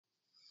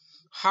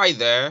Hi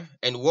there,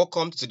 and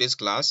welcome to today's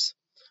class.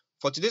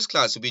 For today's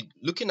class, we'll be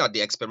looking at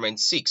the experiment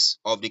 6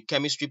 of the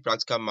chemistry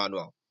practical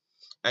manual.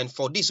 And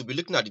for this, we'll be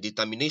looking at the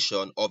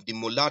determination of the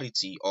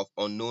molarity of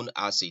unknown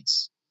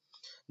acids.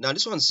 Now,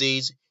 this one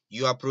says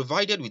you are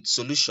provided with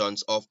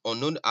solutions of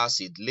unknown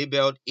acid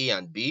labeled A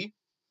and B.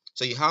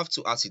 So you have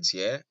two acids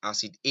here,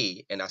 acid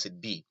A and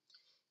acid B.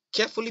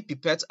 Carefully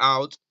pipette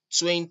out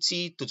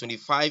 20 to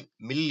 25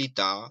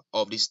 milliliter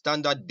of the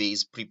standard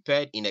base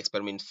prepared in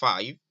experiment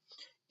 5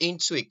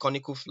 into a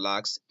conical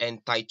flask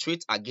and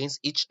titrate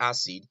against each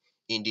acid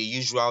in the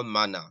usual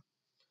manner.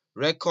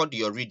 Record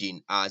your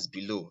reading as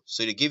below.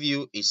 So they give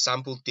you a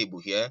sample table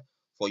here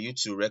for you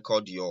to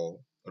record your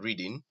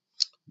reading,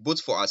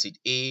 both for acid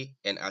A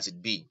and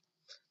acid B.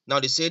 Now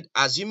they said,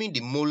 assuming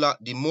the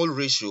mole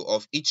ratio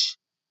of each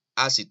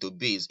acid to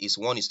base is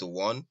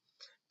 1:1,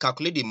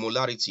 calculate the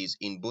molarities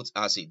in both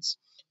acids.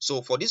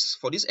 So for this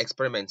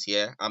experiment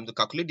here, I'm to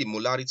calculate the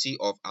molarity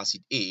of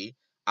acid A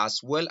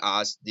as well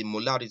as the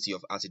molarity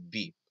of acid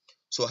B.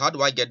 So how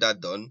do I get that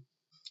done?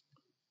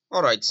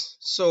 All right,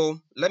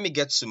 so let me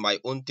get to my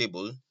own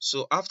table.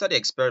 So after the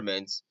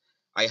experiment,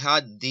 I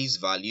had these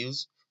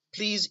values.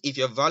 Please, if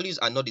your values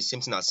are not the same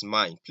thing as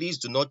mine, please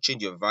do not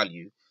change your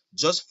value.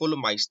 Just follow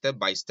my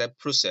step-by-step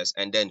process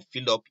and then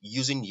fill up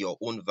using your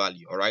own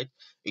value. All right,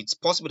 it's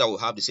possible that we'll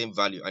have the same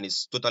value and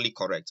it's totally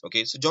correct.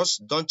 Okay, so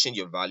just don't change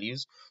your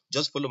values.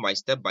 Just follow my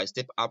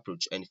step-by-step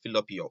approach and fill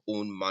up your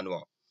own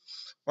manual.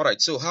 All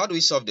right, so how do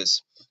we solve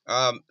this?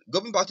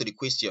 Going back to the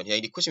question here,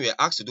 in the question we are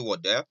asked to do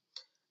what there?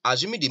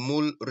 Assuming the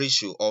mole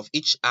ratio of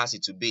each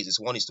acid to base is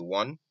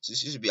 1:1, so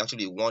this should be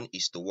actually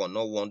 1:1,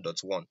 not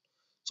 1.1.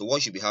 So what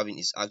you should be having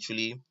is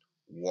actually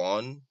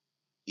 1:1.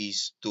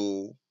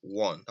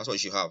 That's what you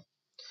should have.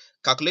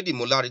 Calculate the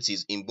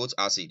molarities in both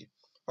acid.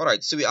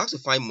 Alright, so we have to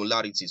find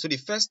molarity. So the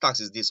first task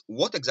is this: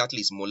 what exactly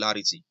is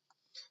molarity?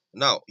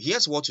 Now,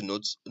 here's what to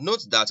note.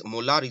 Note that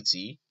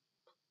molarity,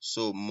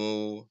 so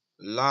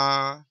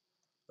molarity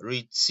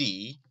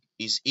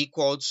is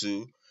equal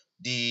to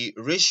the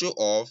ratio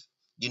of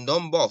the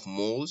number of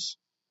moles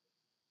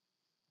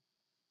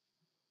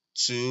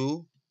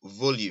to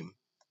volume.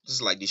 This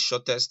is like the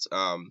shortest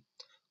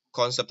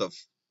concept of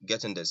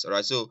getting this. All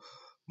right, so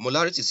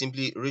molarity is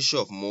simply ratio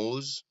of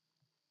moles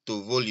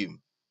to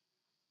volume.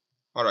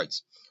 All right,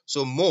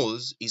 so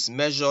moles is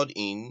measured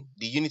in,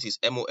 the unit is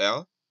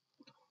mol,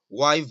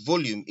 while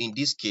volume in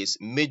this case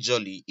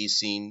majorly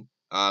is in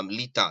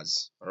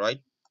liters. All right,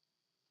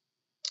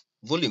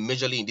 volume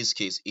majorly in this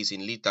case is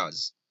in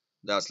liters.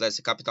 That's, let's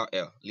say, capital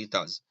L,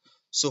 liters.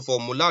 So for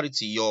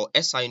molarity, your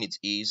SI unit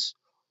is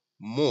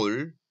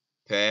mole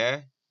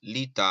per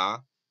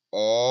liter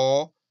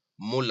or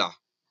molar,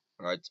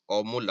 right?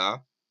 Or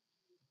molar.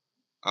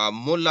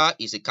 Molar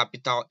is a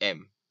capital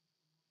M.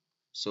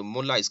 So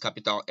molar is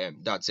capital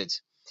M. That's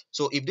it.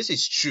 So if this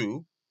is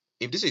true,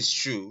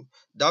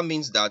 that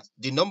means that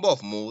the number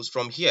of moles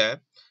from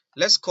here,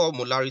 let's call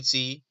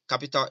molarity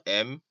capital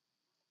M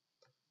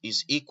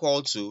is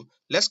equal to,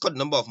 let's call the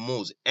number of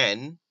moles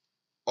N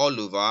all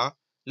over,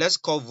 let's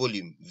call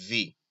volume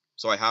V.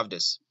 So I have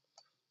this.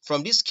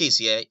 From this case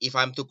here, if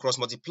I'm to cross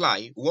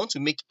multiply, we want to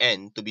make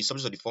N to be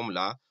subject to the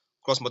formula.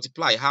 Cross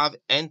multiply, I have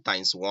N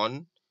times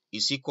 1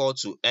 is equal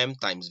to M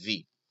times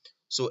V.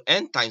 So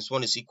N times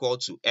 1 is equal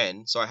to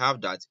N. So I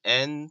have that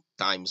N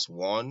times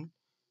 1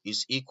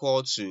 is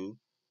equal to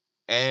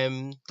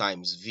M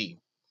times V.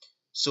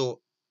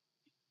 So,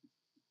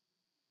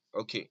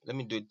 okay, let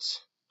me do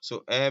it.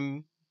 So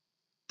M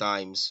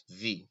times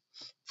V.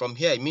 From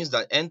here, it means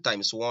that N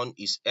times 1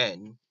 is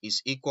N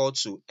is equal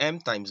to M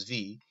times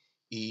V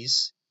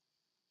is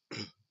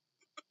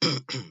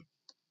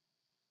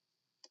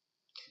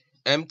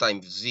M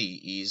times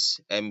V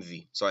is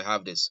MV. So I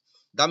have this.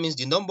 That means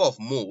the number of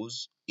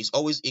moles is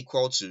always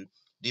equal to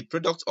the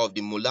product of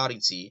the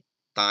molarity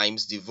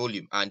times the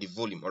volume and the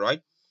volume. All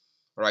right.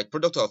 All right.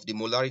 Product of the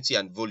molarity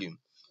and volume.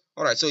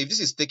 All right. So if this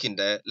is taken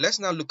there, let's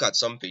now look at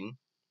something.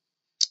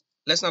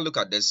 Let's now look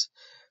at this.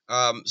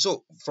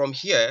 So from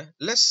here,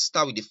 let's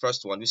start with the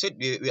first one. We said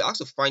we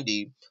asked to find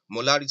the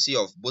molarity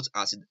of both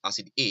acid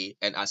A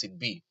and acid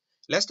B.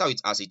 Let's start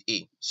with acid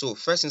A. So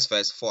first things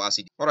first, for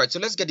acid. All right, so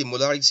let's get the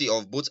molarity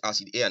of both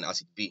acid A and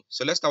acid B.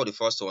 So let's start with the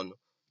first one,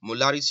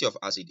 molarity of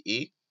acid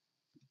A.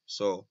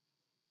 So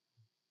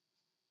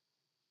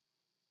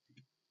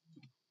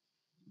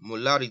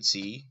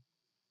molarity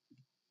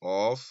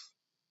of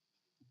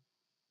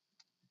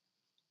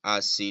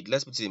acid,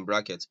 let's put it in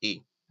brackets,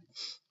 A.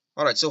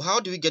 All right, so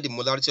how do we get the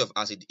molarity of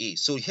acid A?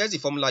 So here's the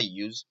formula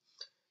you use.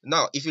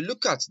 Now, if you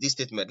look at this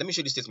statement, let me show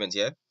you this statement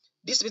here.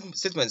 This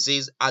statement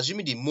says,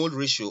 assuming the mole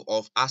ratio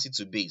of acid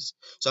to base.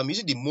 So I'm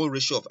using the mole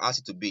ratio of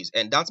acid to base,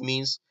 and that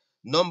means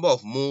number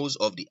of moles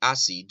of the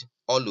acid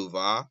all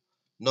over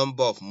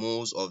number of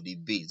moles of the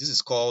base. This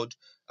is called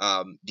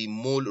the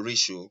mole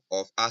ratio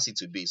of acid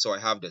to base. So I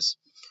have this.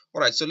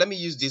 All right, so let me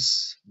use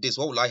this.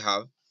 What will I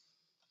have?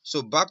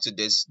 So back to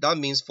this. That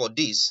means for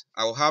this,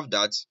 I will have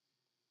that.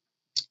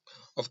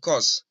 Of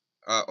course,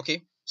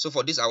 okay. So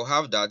for this, I will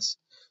have that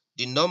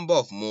the number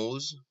of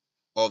moles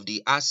of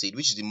the acid,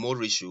 which is the mole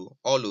ratio,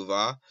 all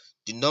over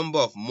the number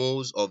of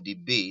moles of the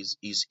base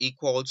is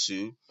equal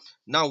to,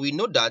 now we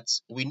know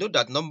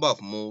that number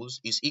of moles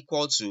is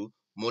equal to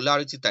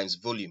molarity times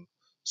volume.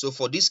 So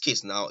for this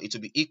case now, it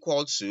will be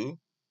equal to,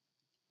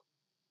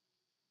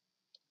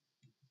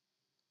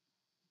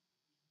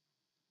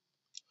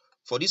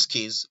 for this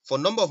case, for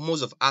number of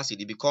moles of acid,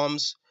 it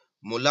becomes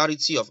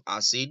molarity of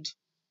acid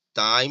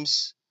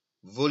times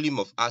volume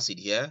of acid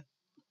here,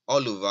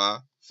 all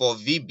over, for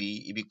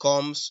VB, it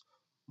becomes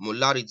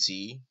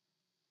molarity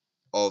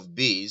of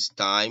base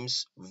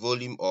times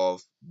volume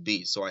of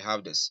base. So I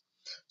have this.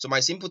 So my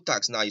simple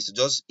task now is to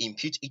just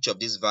impute each of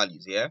these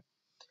values here.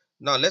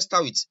 Now let's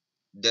start with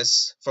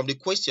this. From the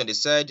question, they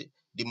said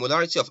the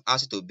molarity of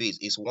acid to base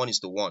is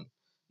 1:1.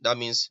 That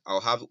means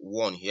I'll have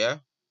 1 here,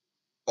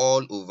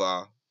 all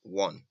over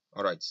 1.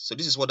 All right. So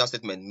this is what that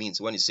statement means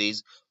when it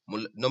says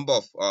number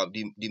of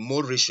the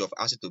mole ratio of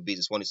acid to base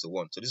is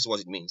 1:1. So this is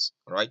what it means.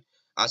 All right.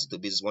 Acid to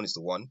base is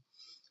 1:1.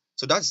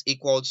 So that's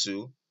equal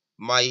to,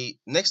 my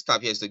next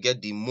step here is to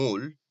get the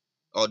mole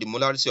or the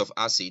molarity of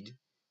acid,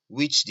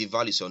 which the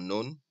value is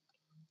unknown.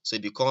 So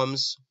it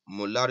becomes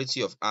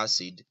molarity of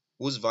acid,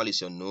 whose value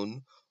is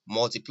unknown,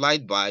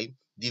 multiplied by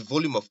the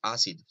volume of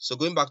acid. So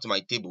going back to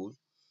my table,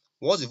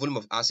 what's the volume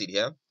of acid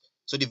here?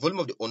 So the volume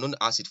of the unknown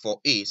acid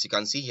for A, so you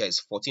can see here, is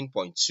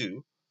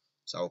 14.2.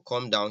 So I'll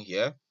come down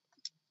here.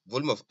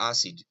 Volume of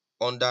acid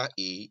under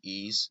A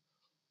is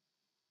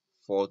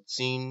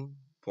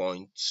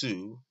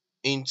 14.2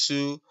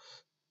 into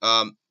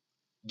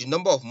the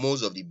number of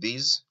moles of the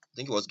base. I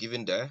think it was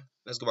given there.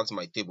 Let's go back to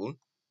my table.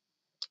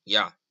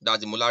 Yeah, that's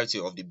the molarity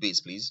of the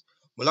base, please.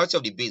 Molarity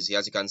of the base here,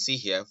 as you can see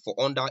here, for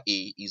under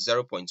A is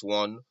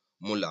 0.1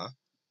 molar.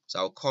 So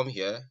I'll come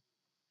here.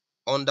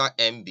 Under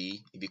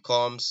MB, it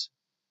becomes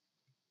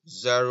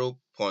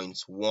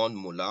 0.1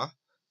 molar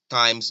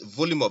times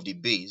volume of the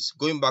base.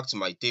 Going back to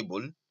my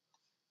table,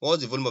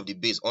 what's the volume of the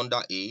base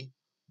under A?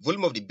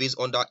 Volume of the base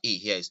under A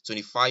here is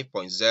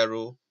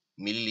 25.0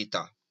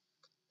 milliliter.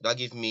 That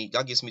gives me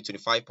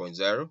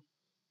 25.0.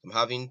 I'm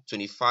having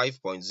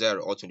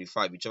 25.0 or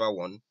 25, whichever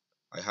one.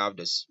 I have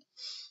this.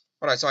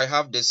 All right, so I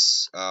have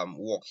this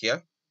work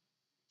here.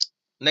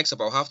 Next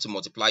up, I'll have to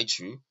multiply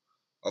through.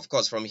 Of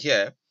course, from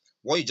here,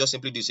 what you just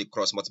simply do is a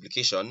cross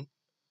multiplication.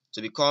 So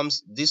it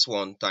becomes this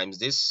one times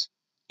this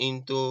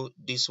into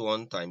this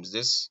one times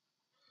this.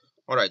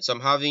 All right, so I'm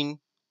having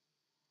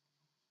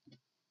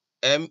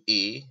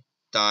MA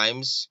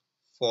times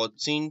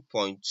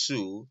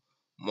 14.2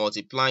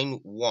 multiplying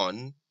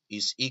 1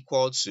 is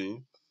equal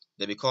to,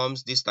 that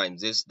becomes this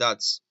times this,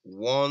 that's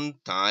 1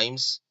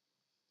 times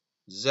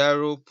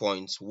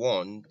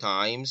 0.1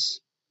 times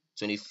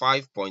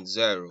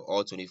 25.0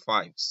 or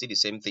 25, still the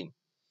same thing.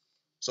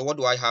 So what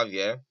do I have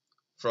here?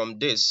 From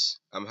this,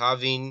 I'm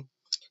having,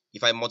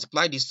 if I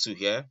multiply these two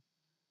here,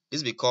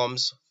 this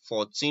becomes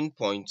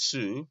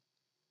 14.2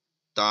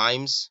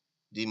 times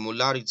the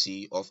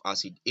molarity of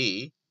acid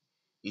A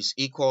is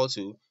equal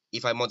to,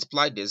 if I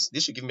multiply this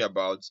should give me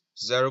about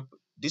 0.25,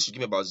 or this should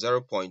give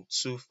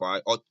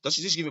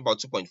me about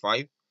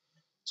 2.5.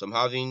 So I'm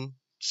having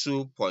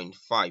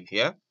 2.5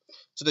 here.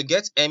 So to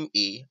get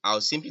MA,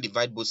 I'll simply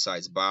divide both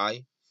sides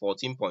by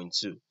 14.2.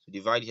 So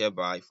divide here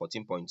by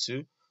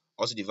 14.2,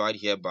 also divide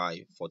here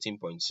by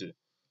 14.2.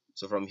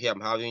 So from here,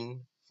 I'm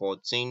having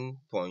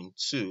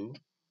 14.2.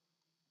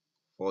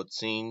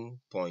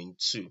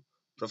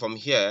 So from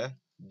here,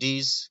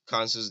 this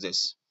cancels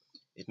this.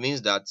 It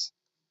means that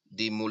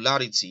the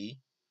molarity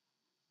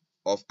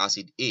of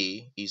acid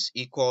A is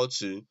equal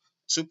to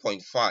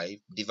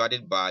 2.5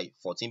 divided by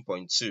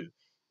 14.2.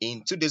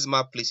 In two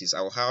decimal places,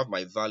 I will have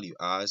my value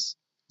as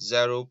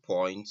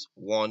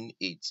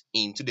 0.18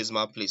 in two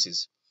decimal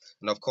places.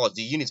 And of course,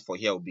 the unit for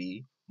here will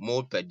be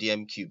mole per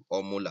dm cube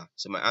or molar.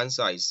 So my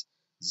answer is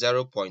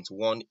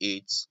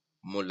 0.18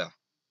 molar.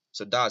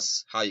 So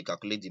that's how you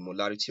calculate the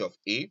molarity of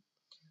A.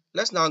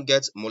 Let's now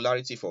get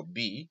molarity for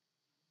B.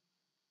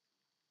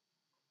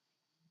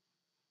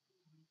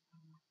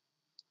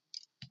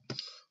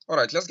 All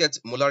right, let's get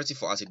molarity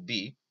for acid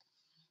B.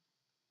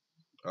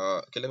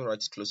 Okay, let me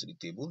write it close to the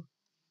table.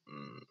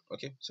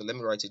 Okay, so let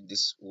me write it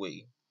this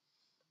way.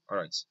 All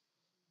right,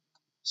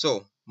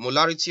 so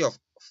molarity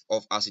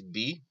of acid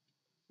B.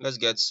 Let's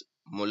get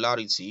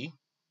molarity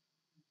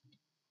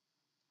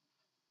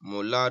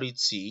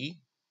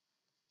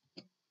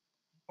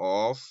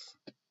of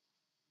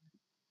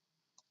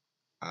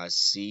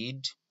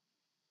acid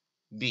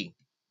B.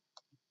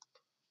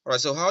 All right,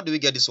 so how do we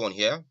get this one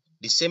here?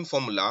 The same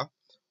formula.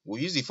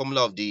 We use the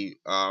formula of the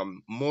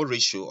mole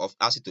ratio of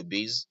acid to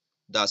base.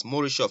 That's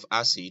mole ratio of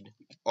acid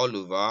all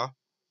over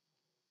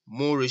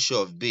mole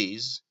ratio of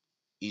base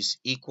is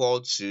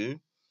equal to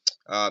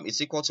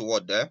it's equal to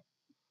what there?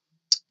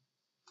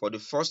 For the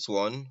first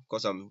one,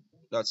 because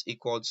that's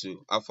equal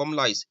to, our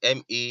formula is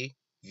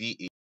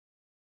MAVA.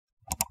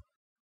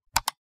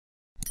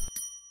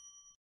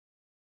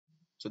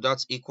 So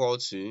that's equal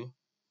to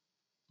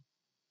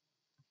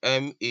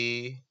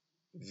MAVA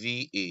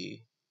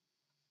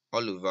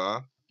all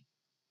over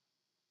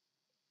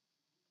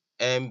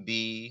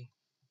MBA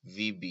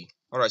VB.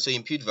 Alright, so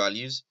impute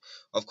values.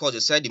 Of course, they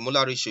said the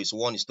molar ratio is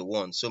 1 is to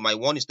 1. So my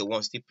 1 is to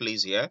 1 still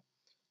plays here.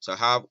 So I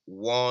have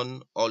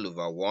 1 all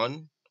over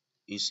 1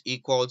 is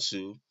equal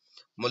to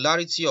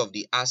molarity of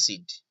the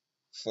acid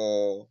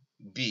for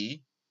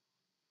B.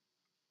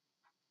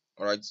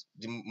 Alright,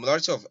 the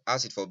molarity of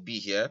acid for B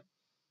here.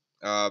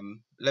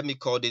 Let me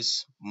call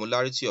this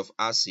molarity of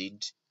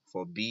acid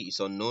for B is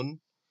unknown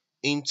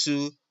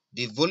into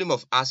the volume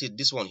of acid,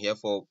 this one here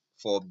for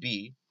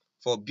B.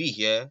 For B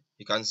here,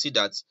 you can see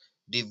that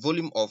the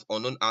volume of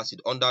unknown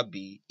acid under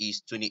B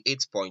is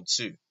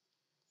 28.2.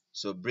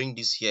 So bring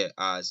this here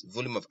as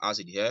volume of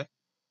acid here,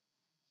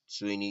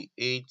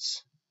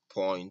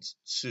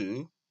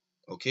 28.2,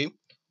 okay,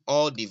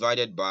 all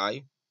divided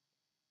by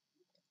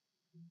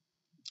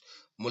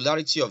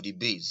molarity of the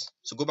base.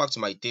 So go back to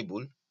my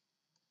table.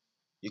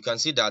 You can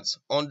see that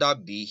under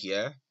B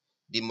here,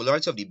 the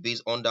molarity of the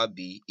base under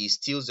B is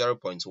still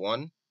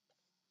 0.1.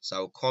 So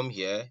I'll come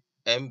here,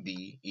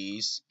 MB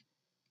is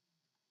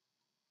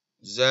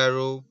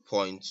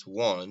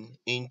 0.1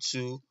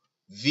 into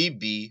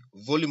VB,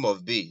 volume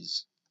of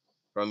base.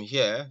 From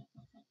here,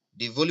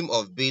 the volume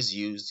of base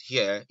used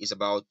here is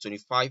about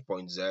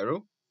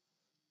 25.0.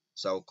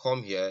 So I'll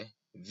come here,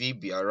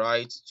 VB, I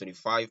write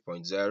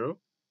 25.0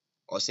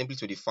 or simply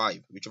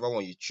 25, whichever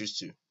one you choose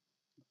to.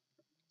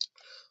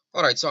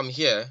 Alright, so I'm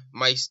here.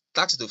 My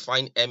task is to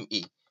find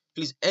MA.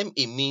 Please,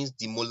 MA means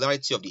the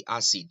molarity of the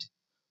acid,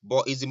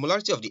 but it's the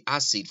molarity of the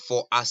acid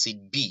for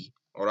acid B.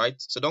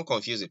 Alright, so don't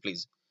confuse it,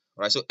 please.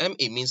 Alright, so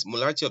MA means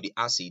molarity of the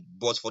acid,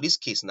 but for this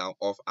case now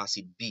of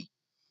acid B.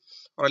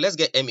 Alright, let's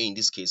get MA in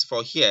this case.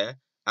 For here,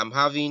 I'm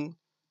having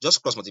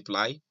just cross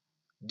multiply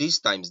this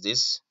times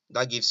this.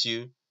 That gives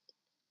you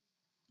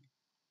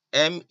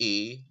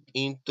MA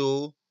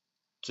into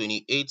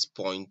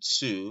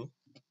 28.2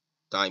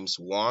 times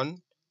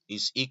 1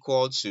 is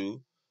equal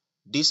to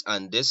this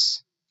and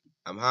this.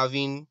 I'm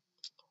having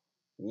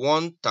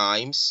 1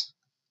 times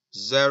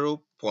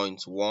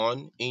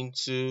 0.1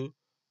 into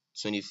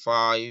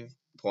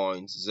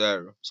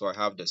 25.0. So I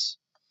have this.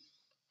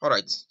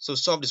 Alright, so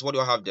solve this. What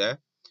do I have there?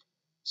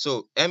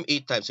 So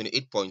M8 times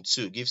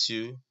 28.2 gives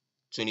you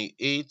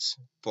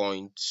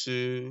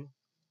 28.2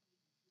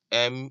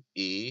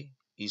 MA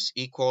is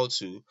equal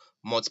to,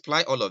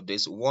 multiply all of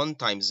this, 1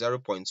 times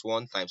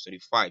 0.1 times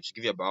 25 should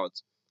give you about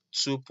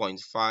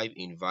 2.5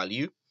 in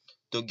value.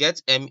 To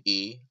get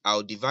MA,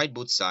 I'll divide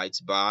both sides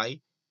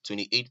by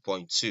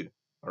 28.2.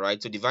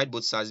 Alright, to divide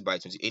both sides by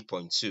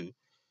 28.2.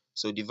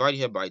 So divide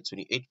here by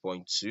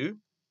 28.2,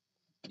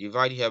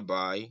 divide here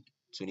by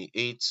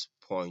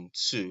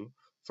 28.2.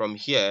 From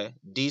here,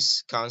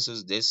 this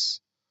cancels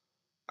this.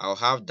 I'll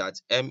have that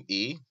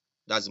MA,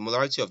 that's the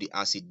molarity of the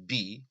acid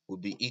B, will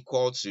be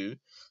equal to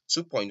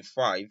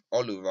 2.5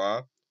 all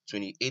over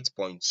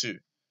 28.2.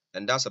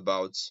 And that's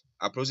about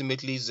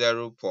approximately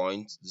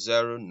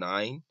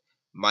 0.09.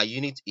 My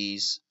unit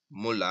is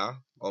molar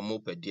or mole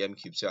per dm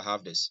cube. So I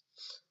have this.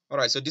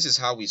 Alright, so this is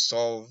how we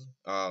solve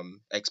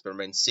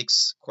experiment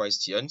 6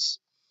 questions.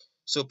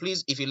 So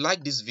please, if you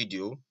like this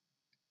video,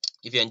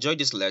 if you enjoyed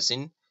this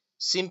lesson,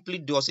 simply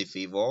do us a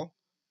favor.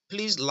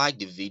 Please like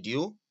the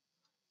video,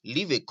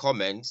 leave a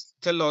comment,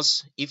 tell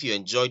us if you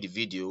enjoyed the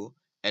video,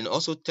 and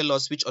also tell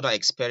us which other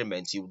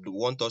experiments you would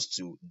want us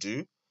to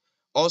do.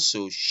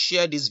 Also,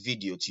 share this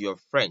video to your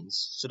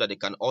friends so that they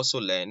can also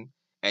learn.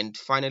 And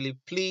finally,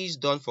 please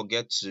don't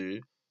forget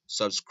to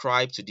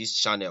subscribe to this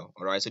channel.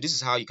 Alright, so this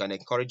is how you can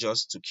encourage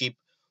us to keep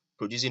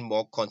producing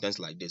more content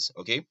like this.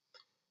 Okay,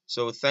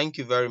 so thank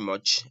you very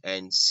much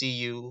and see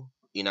you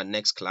in our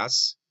next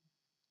class.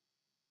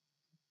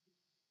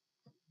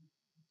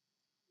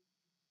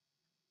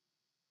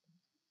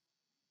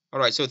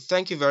 Alright, so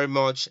thank you very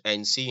much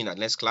and see you in our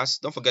next class.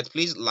 Don't forget,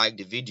 please like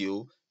the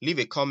video, leave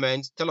a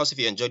comment, tell us if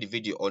you enjoyed the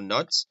video or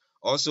not.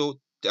 Also,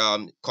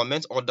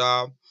 comment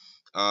other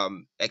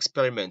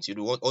experiments you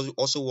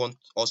also want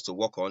us to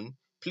work on.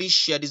 Please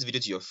share this video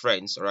to your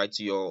friends, alright,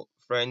 to your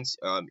friends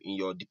in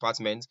your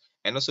department.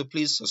 And also,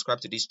 please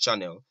subscribe to this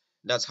channel.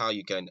 That's how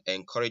you can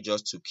encourage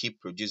us to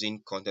keep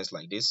producing contents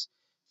like this.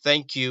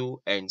 Thank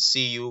you and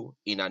see you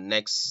in our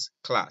next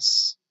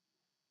class.